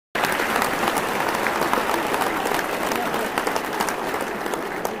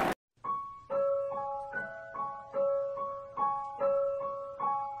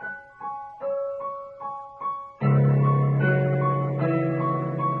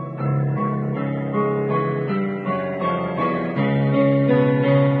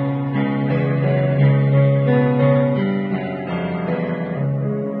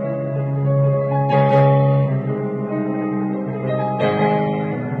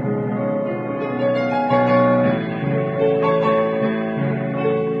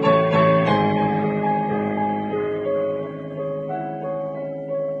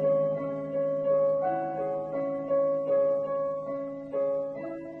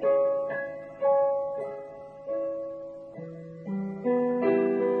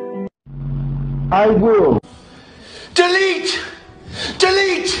I will. Delete!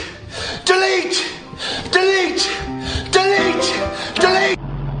 Delete! Delete! Delete! Delete! Delete!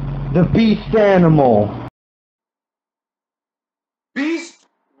 The Beast Animal. Beast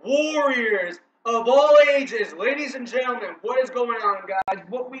Warriors of all ages, ladies and gentlemen, what is going on, guys?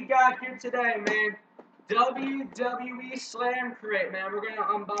 What we got here today, man? WWE SlamCrate, man. We're gonna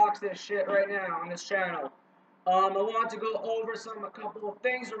unbox this shit right now on this channel. I want to go over a couple of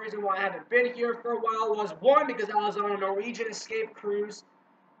things. The reason why I haven't been here for a while was one, because I was on a Norwegian escape cruise.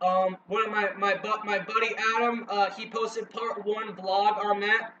 One of my buddy Adam, he posted part 1 vlog on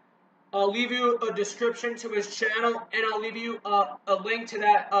that. I'll leave you a description to his channel, and I'll leave you a link to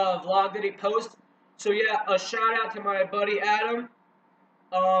that vlog that he posted. So yeah, a shout out to my buddy Adam.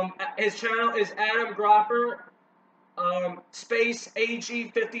 His channel is Adam Gropper, space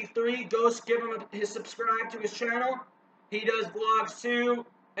AG53. Go give him his subscribe to his channel. He does vlogs too,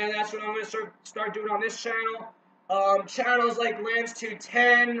 and that's what I'm going to start doing on this channel. Channels like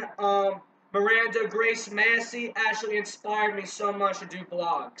Lance210, Miranda Grace Massey actually inspired me so much to do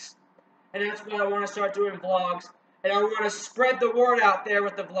vlogs. And that's why I want to start doing vlogs. And I want to spread the word out there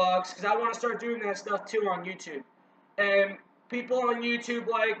with the vlogs, because I want to start doing that stuff too on YouTube. And people on YouTube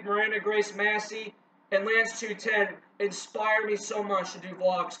like Miranda Grace Massey and Lance210 inspire me so much to do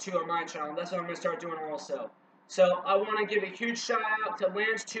vlogs too on my channel. That's what I'm going to start doing also. So I want to give a huge shout out to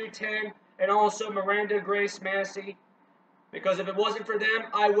Lance210 and also Miranda Grace Massey, because if it wasn't for them,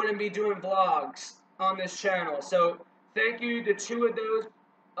 I wouldn't be doing vlogs on this channel. So thank you to two of those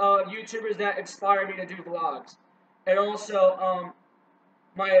YouTubers that inspire me to do vlogs. And also,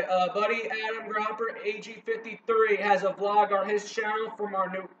 my buddy Adam Gropper, AG53, has a vlog on his channel from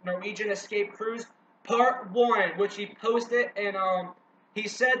our Norwegian escape cruise, part 1, which he posted, and he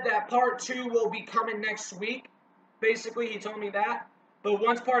said that part 2 will be coming next week. Basically, he told me that. But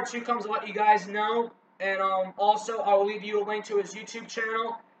once part 2 comes, I'll let you guys know. And also, I will leave you a link to his YouTube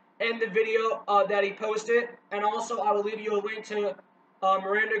channel and the video that he posted. And also, I will leave you a link to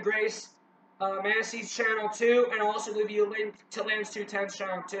Miranda Grace Massey's channel too, and I'll also leave you a link to Lance210's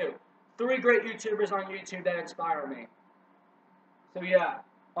channel too. 3 great YouTubers on YouTube that inspire me. So yeah,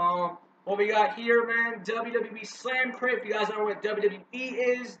 what we got here, man, WWE SlamCrate. If you guys know what WWE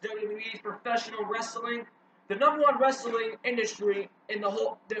is, WWE is professional wrestling. The #1 wrestling industry in the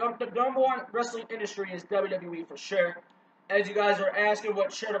whole, the #1 wrestling industry is WWE for sure. As you guys are asking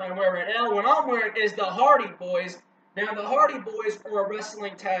what shirt am I wearing right now, what I'm wearing is the Hardy Boys. Now, the Hardy Boys are a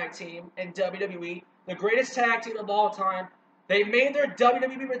wrestling tag team in WWE, the greatest tag team of all time. They made their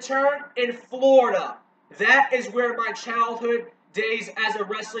WWE return in Florida. That is where my childhood days as a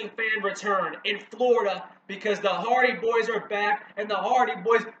wrestling fan return, in Florida, because the Hardy Boys are back, and the Hardy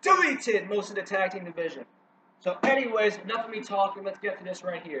Boys deleted most of the tag team division. So anyways, enough of me talking. Let's get to this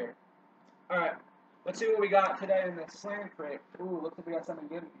right here. Alright, let's see what we got today in the SlamCrate. Ooh, looks like we got something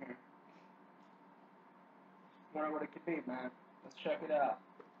good in here. Wonder what it could be, man. Let's check it out.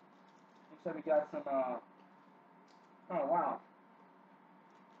 Looks like we got some, oh wow.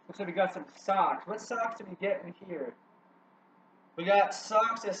 Looks like we got some socks. What socks did we get in here? We got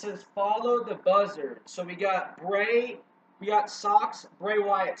socks that says follow the buzzard. So we got socks, Bray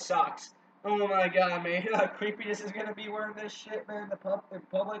Wyatt socks. Oh my god, man. You know how creepy this is gonna be wearing this shit, man, in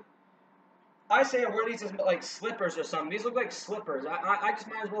public? I say I wear these as like slippers or something. These look like slippers. I just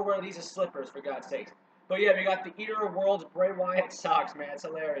might as well wear these as slippers, for God's sakes. But yeah, we got the Eater of Worlds Bray Wyatt socks, man. It's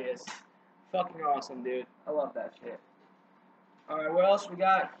hilarious. Fucking awesome, dude. I love that shit. Alright, what else we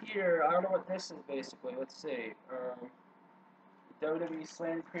got here? I don't know what this is, basically. Let's see. WWE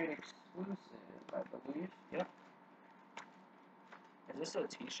SlamCrate exclusive, I believe. Yep. Is this a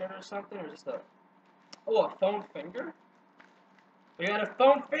t-shirt or something? Or is this a... Oh, a foam finger? We got a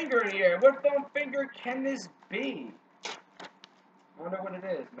foam finger in here. What foam finger can this be? I wonder what it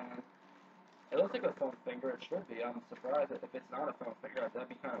is, man. It looks like a foam finger. It should be. I'm surprised if it's not a foam finger. That'd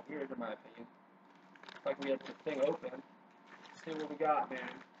be kind of weird, in my opinion. Like we had the thing open. Let's see what we got, man.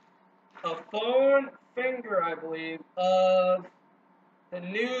 A foam finger, I believe, of the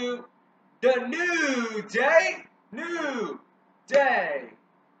new day.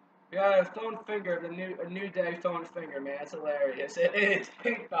 We got a foam finger of a new day foam finger, man. It's hilarious. It's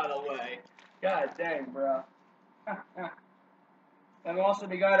pink, by the way. God dang, bro. And also,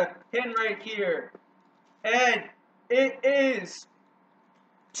 we got a pin right here. And it is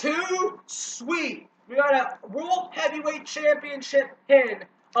too sweet. We got a World Heavyweight Championship pin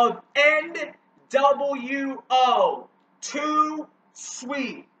of NWO. Too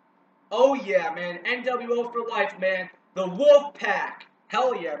sweet. Oh, yeah, man. NWO for life, man. The Wolf Pack.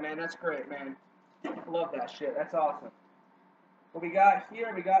 Hell yeah, man. That's great, man. Love that shit. That's awesome. What we got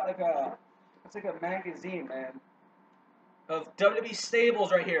here, we got like a it's like a magazine, man, of WWE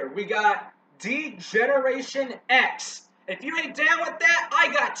stables right here. We got D-Generation X. If you ain't down with that,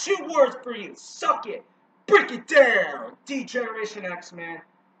 I got 2 words for you. Suck it. Break it down. D-Generation X, man.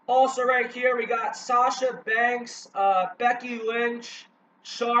 Also right here, we got Sasha Banks, Becky Lynch,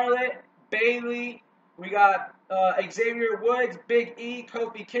 Charlotte, Bayley. We got Xavier Woods, Big E,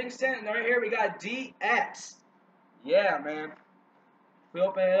 Kofi Kingston. And right here, we got DX. Yeah, man. If we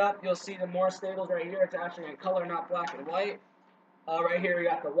open it up, you'll see the more stables right here. It's actually in color, not black and white. Right here, we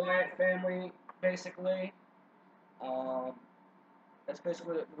got the Wyatt family, basically. That's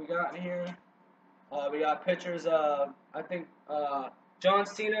basically what we got in here. We got pictures of, I think, John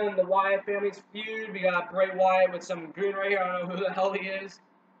Cena and the Wyatt family's feud. We got Bray Wyatt with some goon right here. I don't know who the hell he is.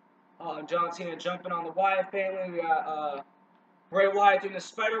 John Cena jumping on the Wyatt family. We got Bray Wyatt doing the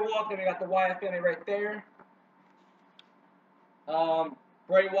spider walk. Then we got the Wyatt family right there.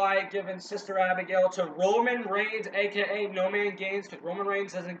 Bray Wyatt giving Sister Abigail to Roman Reigns, a.k.a. No Man Gains, because Roman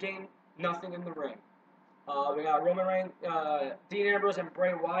Reigns doesn't gain nothing in the ring. We got Roman Reigns, Dean Ambrose, and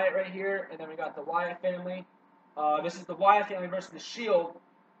Bray Wyatt right here. And then we got the Wyatt family. This is the Wyatt family versus the Shield,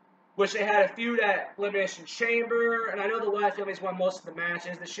 which they had a feud at Elimination Chamber. And I know the Wyatt family's won most of the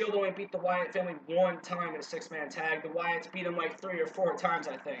matches. The Shield only beat the Wyatt family 1 time in a 6-man tag. The Wyatts beat them like 3 or 4 times,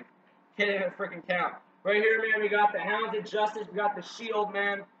 I think. Can't even freaking count. Right here, man, we got the Hounds of Justice. We got the Shield,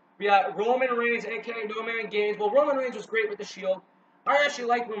 man. We got Roman Reigns, a.k.a. No Man Gains. Well, Roman Reigns was great with the Shield. I actually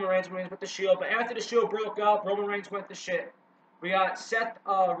like Roman Reigns with the Shield, but after the Shield broke up, Roman Reigns went to shit. We got Seth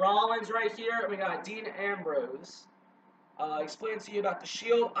Rollins right here, and we got Dean Ambrose. Explain to you about the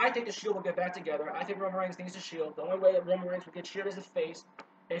Shield. I think the Shield will get back together. I think Roman Reigns needs the Shield. The only way that Roman Reigns will get cheered as a face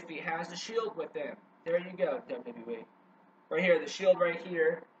if he has the Shield with him. There you go, WWE. Right here, the Shield right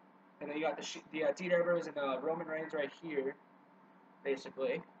here. And then you got the Dean Ambrose and Roman Reigns right here,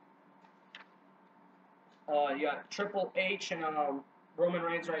 basically. You got Triple H and Roman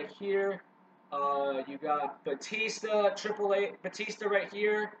Reigns right here. You got Batista, Batista right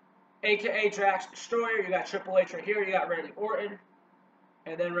here, a.k.a. Drax Destroyer. You got Triple H right here. You got Randy Orton.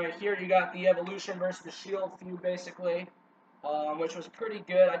 And then right here, you got the Evolution versus the Shield feud, basically, which was pretty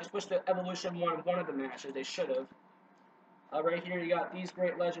good. I just wish the Evolution won one of the matches. They should have. Right here, you got these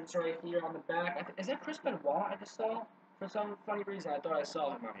great legends right here on the back. Is that Chris Benoit I just saw? For some funny reason, I thought I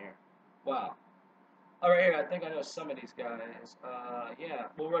saw him on here. Wow. Right here, I think I know some of these guys. Yeah,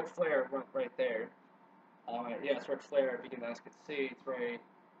 well, Ric Flair right there. Yeah, it's Ric Flair, if you can ask it to see. It's right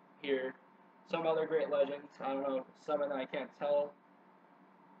here. Some other great legends. I don't know, some of them I can't tell,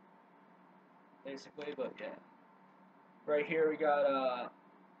 basically, but yeah. Right here, we got,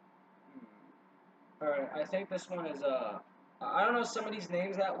 alright, I think this one is, I don't know some of these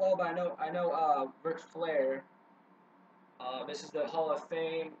names that well, but I know Ric Flair. This is the Hall of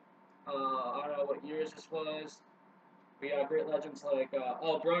Fame. I don't know what years this was. We got great legends like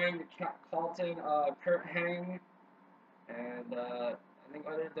Brian Calton, Kurt Hennig, and I think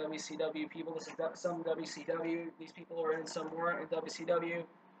other WCW people. This is some WCW. These people are in some more in WCW.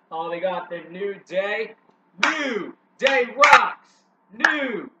 We got the New Day. New Day rocks.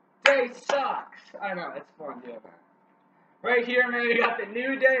 New Day sucks. I know, it's fun doing that. Right here, man, we got the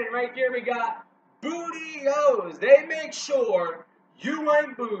New Day, and right here we got Booty-O's. They make sure you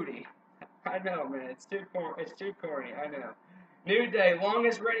ain't booty. I know, man. It's too corny. I know. New Day,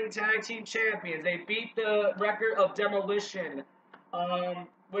 longest reigning tag team champions. They beat the record of Demolition,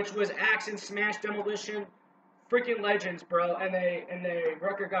 which was Axe and Smash Demolition. Freaking legends, bro. And their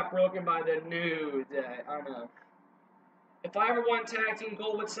record got broken by the New Day. I know. If I ever won tag team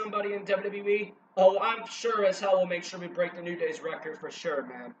gold with somebody in WWE, oh, I'm sure as hell will make sure we break the New Day's record for sure,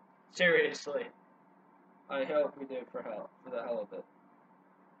 man. Seriously. I hope we do for the hell of it.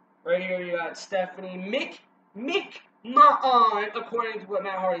 Right here you got Stephanie McMahon, according to what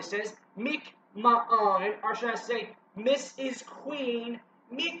Matt Hardy says. McMahon, or should I say Mrs. Queen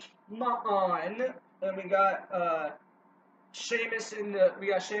McMahon. Then we got Sheamus and I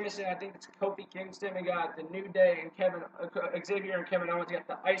think it's Kofi Kingston. We got the New Day and Xavier and Kevin Owens. You got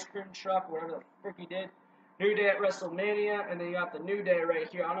the ice cream truck, whatever the frick he did. New Day at WrestleMania, and then you got the New Day right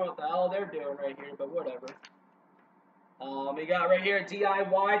here. I don't know what the hell they're doing right here, but whatever. We got right here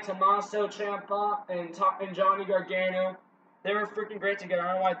DIY, Tommaso Ciampa, and Johnny Gargano. They were freaking great together.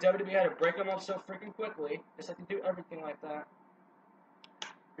 I don't know why WWE had to break them up so freaking quickly. Just like to do everything like that.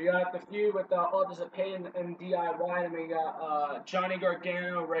 We got the feud with Authors of Pain and DIY, and we got Johnny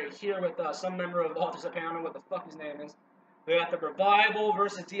Gargano right here with some member of Authors of Pain. I don't know what the fuck his name is. We got the Revival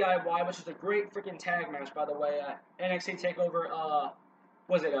versus DIY, which is a great freaking tag match, by the way. NXT TakeOver,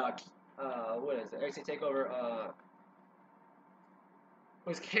 what is it? NXT TakeOver,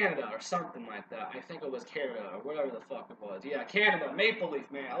 was Canada or something like that. I think it was Canada or whatever the fuck it was. Yeah, Canada, Maple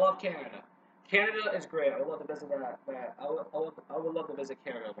Leaf, man. I love Canada. Canada is great. I would love to visit that. I would love to visit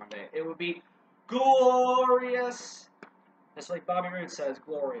Canada one day. It would be glorious. Just like Bobby Roode says,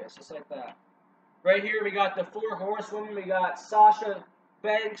 glorious. Just like that. Right here, we got the 4 horsewomen. We got Sasha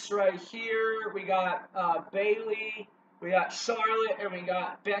Banks right here. We got Bailey. We got Charlotte, and we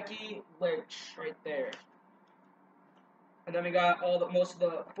got Becky Lynch right there. And then we got most of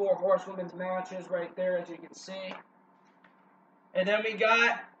the 4 horsewomen's matches right there, as you can see. And then we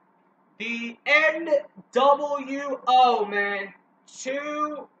got the NWO, man.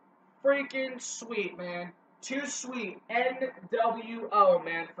 Too freaking sweet, man. Too sweet. NWO,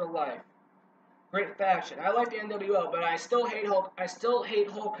 man, for life. Great faction. I like the NWO, but I still hate Hulk. I still hate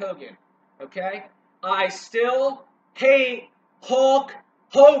Hulk Hogan. Okay? I still hate Hulk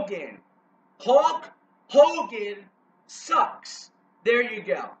Hogan. Hulk Hogan sucks. There you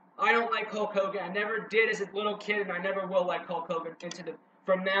go. I don't like Hulk Hogan. I never did as a little kid, and I never will like Hulk Hogan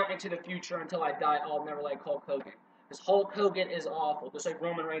from now into the future until I die. I'll never like Hulk Hogan. Because Hulk Hogan is awful, just like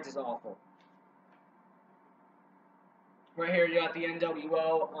Roman Reigns is awful. Right here you got the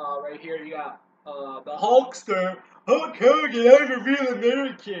NWO. Right here you got the Hulkster. Hulk Hogan, I'm a real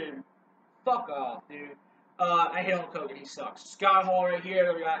American. Fuck off, dude. I hate Hulk Hogan. He sucks. Scott Hall right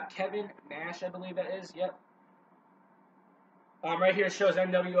here. We got Kevin Nash, I believe that is. Yep. Right here shows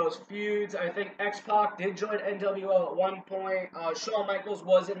NWO's feuds. I think X-Pac did join NWO at one point. Shawn Michaels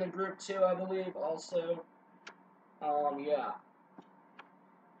was in the group too, I believe, also. Yeah.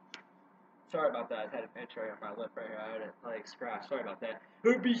 Sorry about that. I had an entry on my lip right here. I had it, like, scratched. Sorry about that.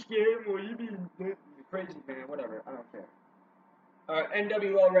 Don't be scared, boy. You be crazy, man. Whatever. I don't care.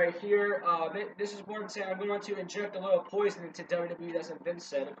 NWO right here. This is one saying I'm going to inject a little poison into WWE. That's what Vince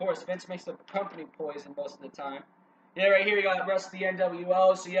said. Of course, Vince makes the company poison most of the time. Yeah, right here you got the rest of the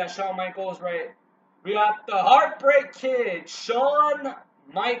NWO. So yeah, Shawn Michaels, right? We got the Heartbreak Kid, Shawn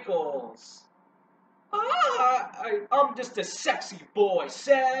Michaels. I'm just a sexy boy.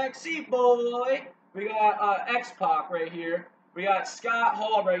 We got X-Pac right here. We got Scott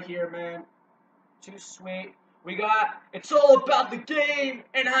Hall right here, man. Too sweet. We got It's All About the Game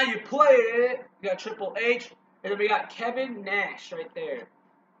and How You Play It. We got Triple H. And then we got Kevin Nash right there.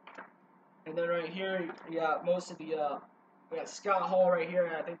 And then right here, we got most of the, we got Scott Hall right here,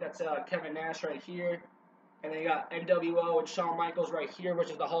 and I think that's Kevin Nash right here. And then you got NWO and Shawn Michaels right here, which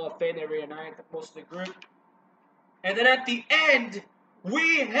is the Hall of Fame. They reunite most of the group. And then at the end,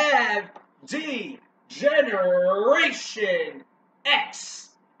 we have D-Generation X.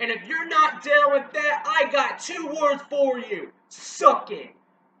 And if you're not down with that, I got 2 words for you. Suck it.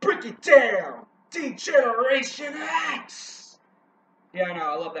 Break it down. D-Generation X. Yeah, I know.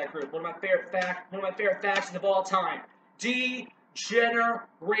 I love that group. One of my favorite factions of all time.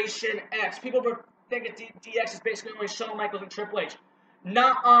 D-Generation X. People think DX is basically only Shawn Michaels and Triple H.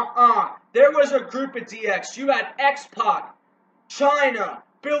 Nuh-uh. There was a group of DX. You had X-Pac, China,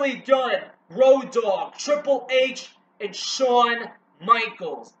 Billy Gunn, Road Dogg, Triple H, and Shawn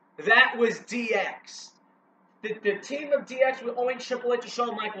Michaels. That was DX. The team of DX with only Triple H and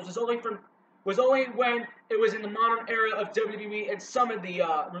Shawn Michaels was only when it was in the modern era of WWE and some of the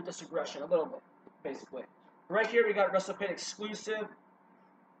Ruthless Aggression, a little bit, basically. Right here we got WrestlePin exclusive.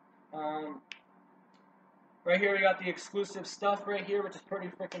 Right here we got the exclusive stuff right here, which is pretty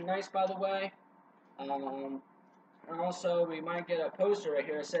freaking nice, by the way. And also we might get a poster right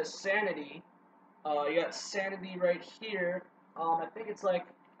here. It says Sanity. You got Sanity right here. I think it's like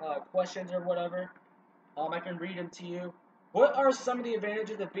questions or whatever. I can read them to you. What are some of the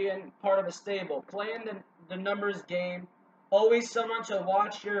advantages of being part of a stable? Playing the numbers game. Always someone to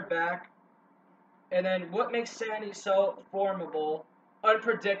watch your back. And then what makes Sanity so formidable?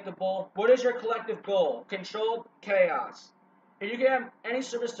 Unpredictable. What is your collective goal? Controlled chaos. If you could have any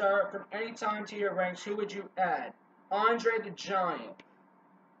superstar from any time to your ranks, who would you add? Andre the Giant.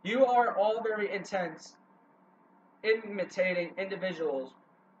 You are all very intense, imitating individuals.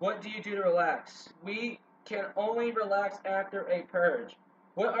 What do you do to relax? We can only relax after a purge.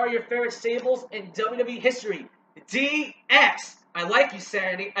 What are your favorite stables in WWE history? DX. I like you,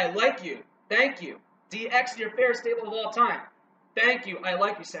 Sanity. I like you. Thank you. DX is your favorite stable of all time. Thank you. I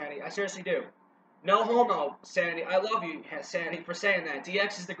like you, Sanity. I seriously do. No homo, Sanity. I love you, Sanity, for saying that.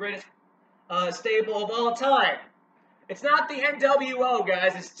 DX is the greatest stable of all time. It's not the NWO,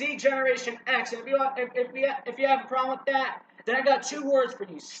 guys. It's D-Generation X. And if you have a problem with that, then I got 2 words for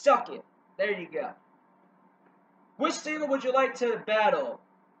you. Suck it. There you go. Which stable would you like to battle?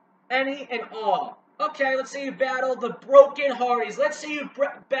 Any and all. Okay, let's say you battle the Broken Hardys. Let's say you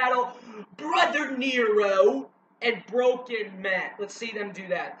battle Brother Nero. and Broken Matt. Let's see them do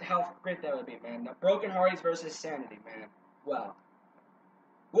that. How great that would be, man. Now, Broken Hardys versus Sanity, man. Wow.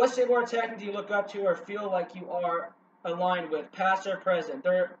 What stable or technique do you look up to or feel like you are aligned with, past or present?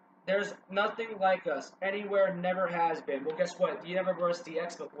 There's nothing like us. Anywhere, never has been. Well, guess what? You never versed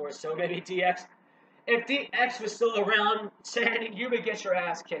DX before, so maybe DX. If DX was still around, Sanity, you would get your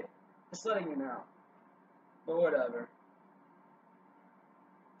ass kicked. Just letting you know. But whatever.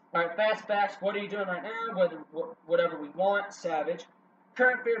 Alright, fast facts. What are you doing right now? Whatever we want. Savage.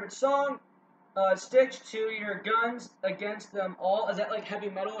 Current favorite song? Stick to your guns against them all. Is that like heavy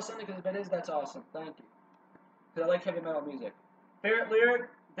metal or something? Because if it is, that's awesome. Thank you. Because I like heavy metal music. Favorite lyric?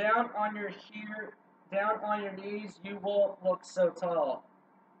 Down on your knees, you won't look so tall.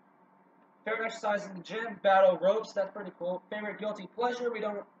 Favorite exercise in the gym? Battle ropes. That's pretty cool. Favorite guilty pleasure? We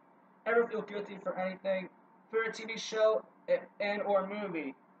don't ever feel guilty for anything. Favorite TV show and or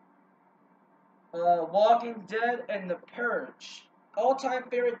movie? Walking Dead and The Purge. All-time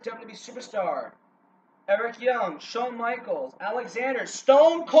favorite WWE superstar? Eric Young, Shawn Michaels, Alexander,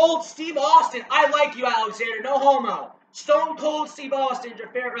 Stone Cold Steve Austin. I like you, Alexander. No homo. Stone Cold Steve Austin, your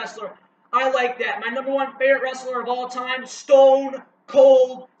favorite wrestler. I like that. My number one favorite wrestler of all time, Stone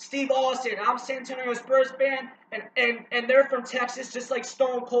Cold Steve Austin. I'm San Antonio Spurs fan, and they're from Texas, just like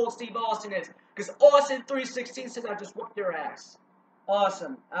Stone Cold Steve Austin is. Because Austin 316 says I just whooped your ass.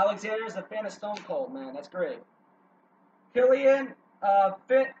 Awesome. Alexander's a fan of Stone Cold, man. That's great. Killian,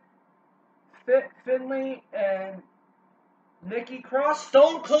 Finley, and Nikki Cross.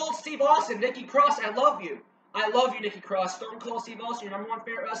 Stone Cold Steve Austin. Nikki Cross, I love you. I love you, Nikki Cross. Stone Cold Steve Austin, your number one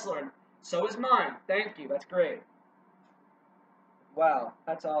favorite wrestler. And so is mine. Thank you. That's great. Wow.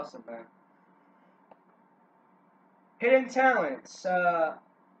 That's awesome, man. Hidden talents.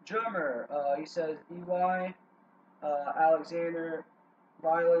 Drummer. He says EY. Alexander.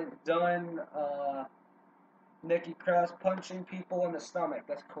 Violent. Dunn. Nikki Cross punching people in the stomach.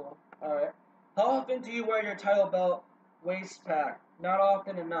 That's cool. Alright. How often do you wear your title belt waist pack? Not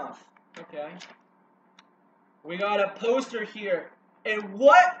often enough. Okay. We got a poster here. And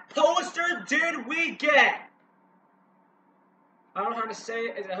what poster did we get? I don't know how to say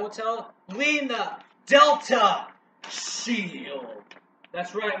it. Is it a hotel? Lena Delta Shield.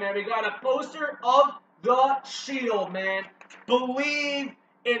 That's right, man. We got a poster of the Shield, man. Believe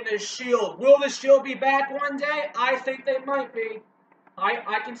in the Shield. Will the Shield be back one day? I think they might be.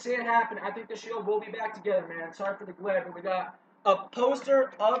 I can see it happen. I think the Shield will be back together, man. Sorry for the glare, but we got a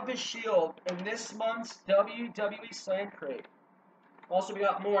poster of the Shield in this month's WWE SlamCrate. Also, we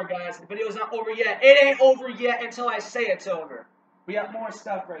got more, guys. The video's not over yet. It ain't over yet until I say it's over. We got more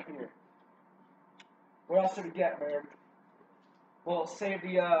stuff right here. What else did we get, man? We'll save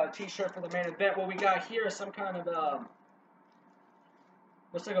the t-shirt for the main event. What we got here is some kind of,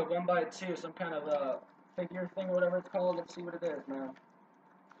 looks like a 1x2, some kind of figure thing or whatever it's called. Let's see what it is, man.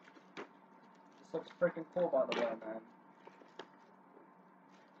 This looks freaking cool, by the way, man.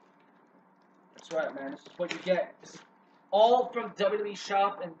 That's right, man. This is what you get. This is all from WWE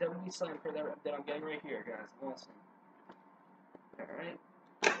Shop and WWE SlamCrate that I'm getting right here, guys. Awesome. Alright.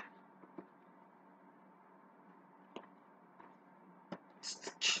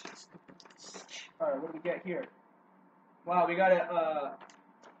 Alright, what do we get here? Wow, we got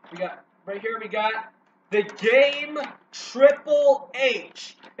right here we got the game Triple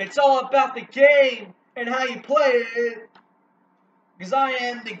H. It's all about the game and how you play it. Because I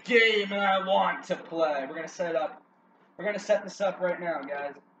am the game and I want to play. We're gonna set it up. We're gonna set this up right now,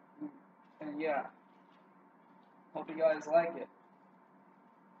 guys. And yeah. Hope you guys like it.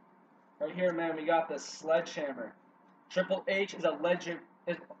 Right here, man, we got the sledgehammer. Triple H is a legend.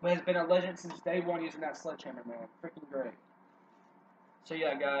 Has been a legend since day one using that sledgehammer, man. Freaking great. So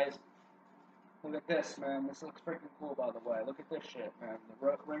yeah, guys. Look at this, man. This looks freaking cool, by the way. Look at this shit, man.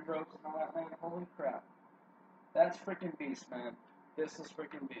 The ring ropes and all that, man. Holy crap. That's freaking beast, man. This is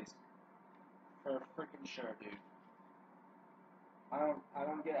freaking beast. For freaking sure, dude. I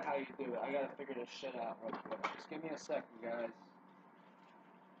don't get how you do it. I gotta figure this shit out real quick. Just give me a second, guys.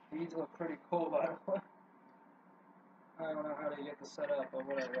 These look pretty cool, by the way. I don't know how to get this set up, but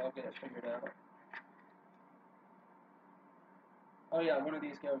whatever. I'll get it figured out. Oh yeah, one of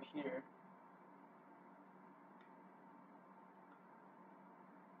these go here.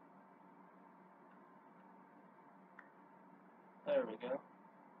 There we go.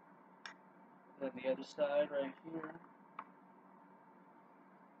 Then the other side right here.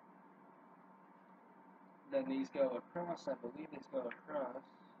 Then these go across. I believe these go across.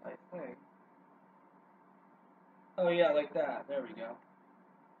 I think. Oh yeah, like that. There we go.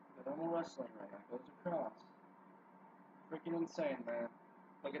 The normal wrestling ring goes across. Freaking insane, man.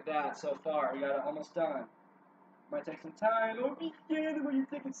 Look at that so far. We got it almost done. Might take some time. Don't be scared when you're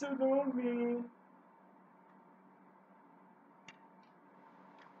taking so long, man.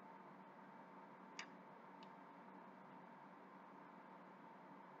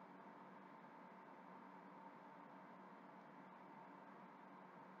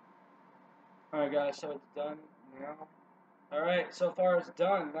 Alright guys, so it's done now. Alright, so far it's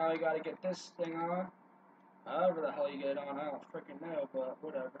done. Now you gotta get this thing on. However the hell you get it on, I don't freaking know, but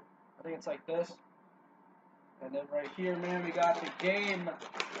whatever. I think it's like this. And then right here, man, we got the game.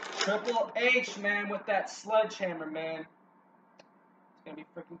 Triple H, man, with that sledgehammer, man. It's gonna be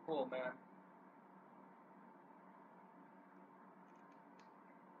freaking cool, man.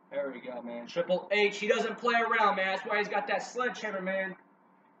 There we go, man. Triple H, he doesn't play around, man. That's why he's got that sledgehammer, man.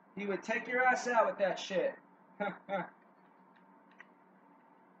 He would take your ass out with that shit. Look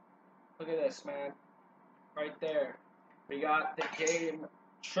at this, man. Right there. We got the game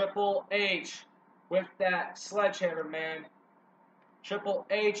Triple H with that sledgehammer, man. Triple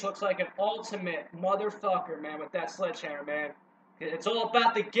H looks like an ultimate motherfucker, man, with that sledgehammer, man. It's all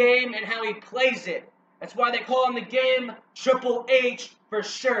about the game and how he plays it. That's why they call him the game Triple H for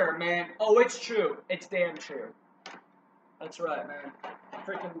sure, man. Oh, it's true. It's damn true. That's right, man.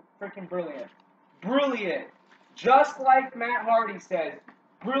 Freaking brilliant. Brilliant. Just like Matt Hardy says,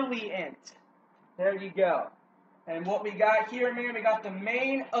 brilliant. There you go. And what we got here, man, we got the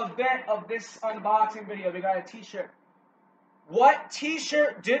main event of this unboxing video. We got a t-shirt. What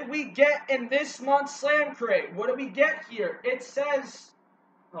t-shirt did we get in this month's SlamCrate? What did we get here? It says,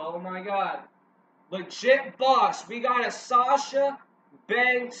 oh my god, legit boss. We got a Sasha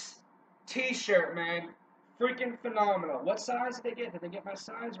Banks t-shirt, man. Freaking phenomenal. What size did they get? Did they get my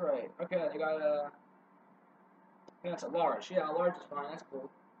size right? Okay, they got a... Yeah, it's a large. Yeah, a large is fine. That's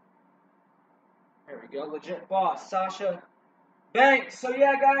cool. There we go. Legit boss. Sasha Banks. So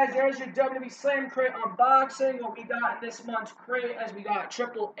yeah, guys, there's your WWE SlamCrate unboxing. What we got in this month's crate as we got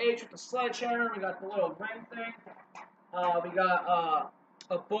Triple H with the sledgehammer. We got the little ring thing. We got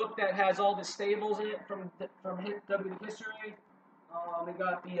a book that has all the stables in it from WWE history. We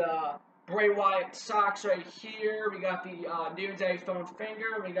got the... Bray Wyatt socks right here. We got the New Day foam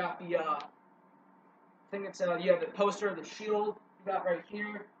finger. We got the I think it's yeah, the poster of the Shield. We got right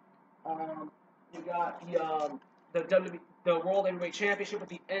here. You got the World Heavyweight Championship with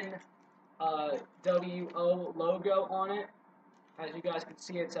the NWO logo on it. As you guys can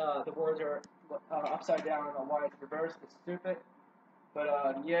see, it's the words are upside down. I don't know why it's reversed. It's stupid. But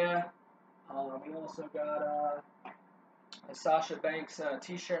yeah, we also got a Sasha Banks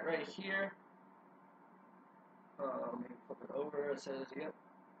t-shirt right here. Let me flip it over. It says, yep.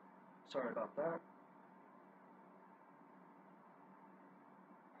 Sorry about that.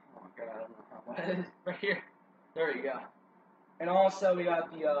 Oh my god, I don't know how that is. Right here. There you go. And also we got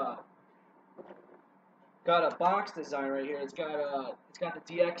the got a box design right here. It's got the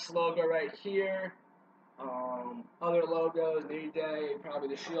DX logo right here. Other logos, New Day, probably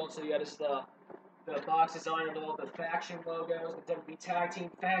the Shield. So yeah, this is the box design of all the faction logos, the WWE Tag Team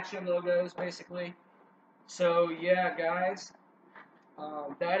faction logos, basically. So yeah, guys,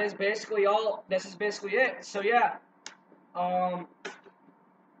 that is basically all. This is basically it. So yeah,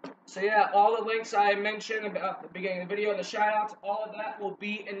 all the links I mentioned about at the beginning of the video, the shoutouts, all of that will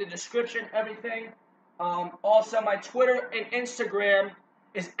be in the description. Everything. Also, my Twitter and Instagram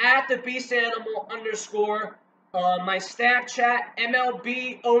is at TheBeastAnimal_. My Snapchat,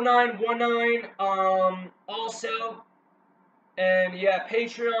 MLB0919, also, and yeah,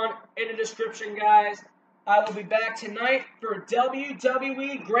 Patreon in the description, guys. I will be back tonight for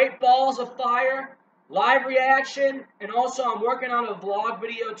WWE Great Balls of Fire live reaction, and also I'm working on a vlog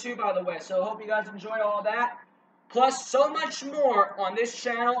video too, by the way, so I hope you guys enjoy all that, plus so much more on this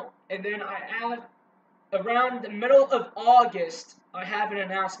channel. And then I have, around the middle of August, I have an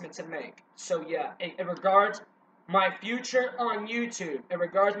announcement to make. So yeah, in regards my future on YouTube,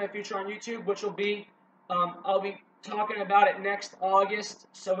 which will be, I'll be talking about it next August,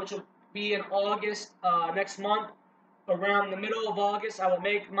 so which will be in August, next month, around the middle of August, I will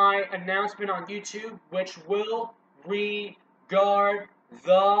make my announcement on YouTube, which will regard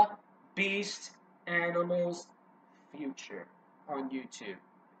the Beast Animals future on YouTube.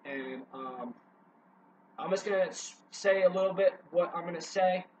 And I'm just gonna say a little bit what I'm gonna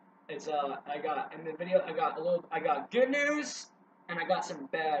say. It's I got in the video, I got good news and I got some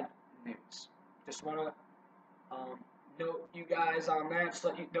bad news. Just wanna note you guys on that, just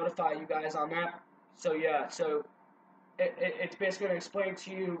notify you guys on that. So yeah, so it's basically gonna explain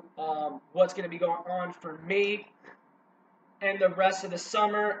to you what's gonna be going on for me and the rest of the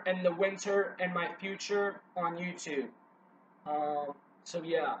summer and the winter and my future on YouTube. So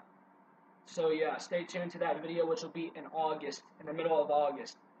yeah. So yeah, stay tuned to that video, which will be in August, in the middle of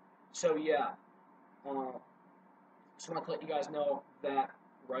August. So yeah, just want to let you guys know that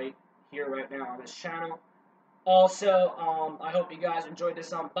right here, right now on this channel. Also, I hope you guys enjoyed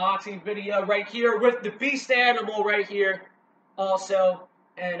this unboxing video right here with the Beast Animal right here. Also,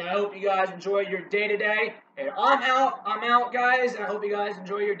 and I hope you guys enjoy your day today. And I'm out, guys. And I hope you guys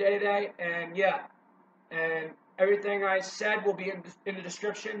enjoy your day today. And yeah, and everything I said will be in the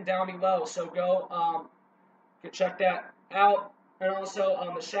description down below. So go check that out. And also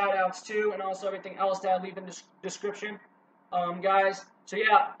the shout outs too, and also everything else that I leave in the description, guys. So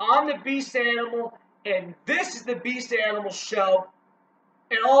yeah, I'm the Beast Animal, and this is the Beast Animal Show.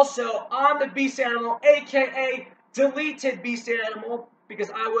 And also, I'm the Beast Animal, aka Deleted Beast Animal, because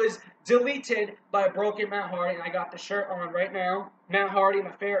I was deleted by Broken Matt Hardy, and I got the shirt on right now. Matt Hardy,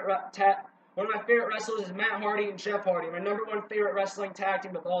 my favorite one of my favorite wrestlers is Matt Hardy and Jeff Hardy, my #1 favorite wrestling tag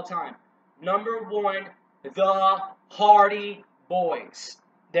team of all time. #1, the Hardy Boys.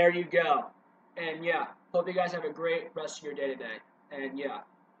 There you go. And yeah, hope you guys have a great rest of your day today. And yeah,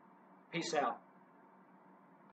 peace out.